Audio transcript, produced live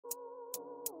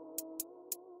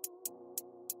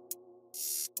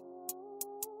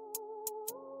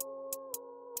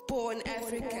Born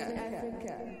Africa,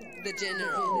 the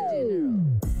General.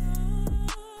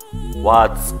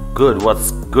 What's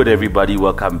good everybody?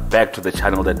 Welcome back to the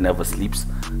channel that never sleeps,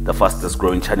 the fastest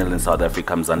growing channel in South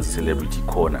Africa, Mzansi Celebrity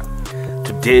Corner.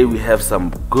 Today we have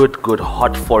some good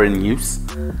hot foreign news.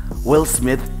 Will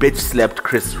Smith bitch slapped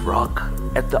Chris Rock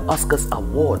at the Oscars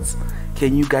Awards.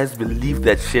 Can you guys believe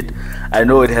that shit? I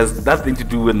know it has nothing to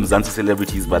do with Mzansi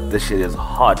celebrities, but this shit is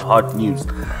hot news.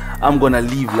 I'm gonna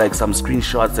leave like some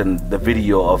screenshots and the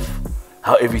video of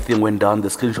how everything went down. The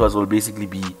screenshots will basically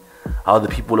be how the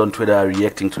people on Twitter are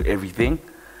reacting to everything.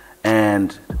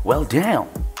 And well, damn,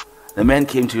 the man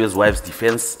came to his wife's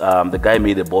defense. The guy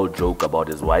made a bold joke about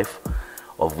his wife,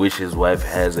 of which his wife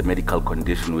has a medical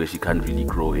condition where she can't really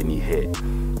grow any hair.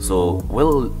 So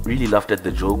Will really laughed at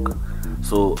the joke.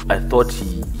 So I thought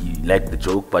he liked the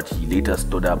joke, but he later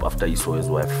stood up after he saw his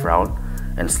wife frown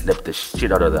and slapped the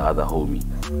shit out of the other homie.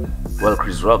 Well,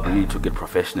 Chris Rock really took it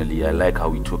professionally. I like how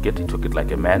he took it. He took it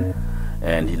like a man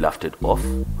and he laughed it off.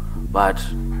 But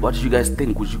what do you guys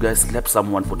think? Would you guys slap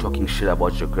someone for talking shit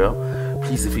about your girl?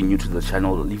 Please, if you're new to the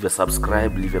channel, leave a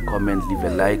subscribe, leave a comment, leave a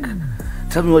like.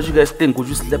 Tell me what you guys think. Would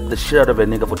you slap the shit out of a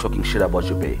nigga for talking shit about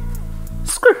your bae?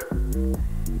 Skirt.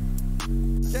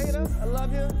 Jada, I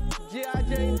love you. G.I.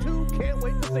 Jane 2, can't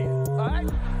wait to see it. All right?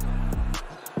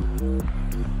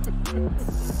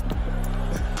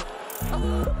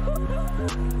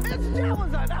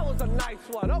 That was a nice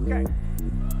one. Okay.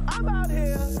 I'm out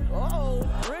here.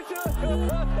 Richard.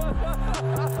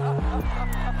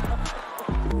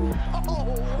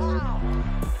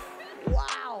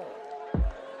 Wow.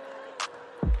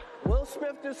 Will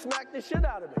Smith just smacked the shit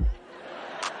out of me.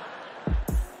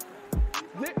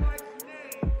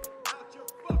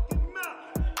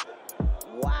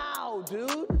 Wow,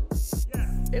 dude.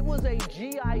 It was a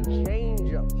G.I. Jane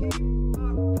jump.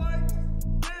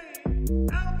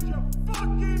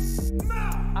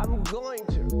 I'm going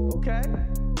to, okay?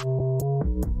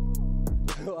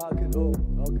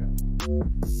 Okay.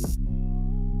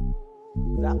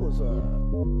 That was a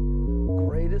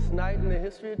greatest night in the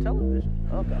history of television.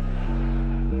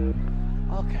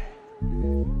 Okay.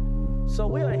 So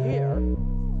we are here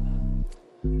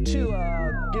to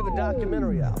give a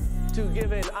documentary out, to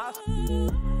give an Oscar.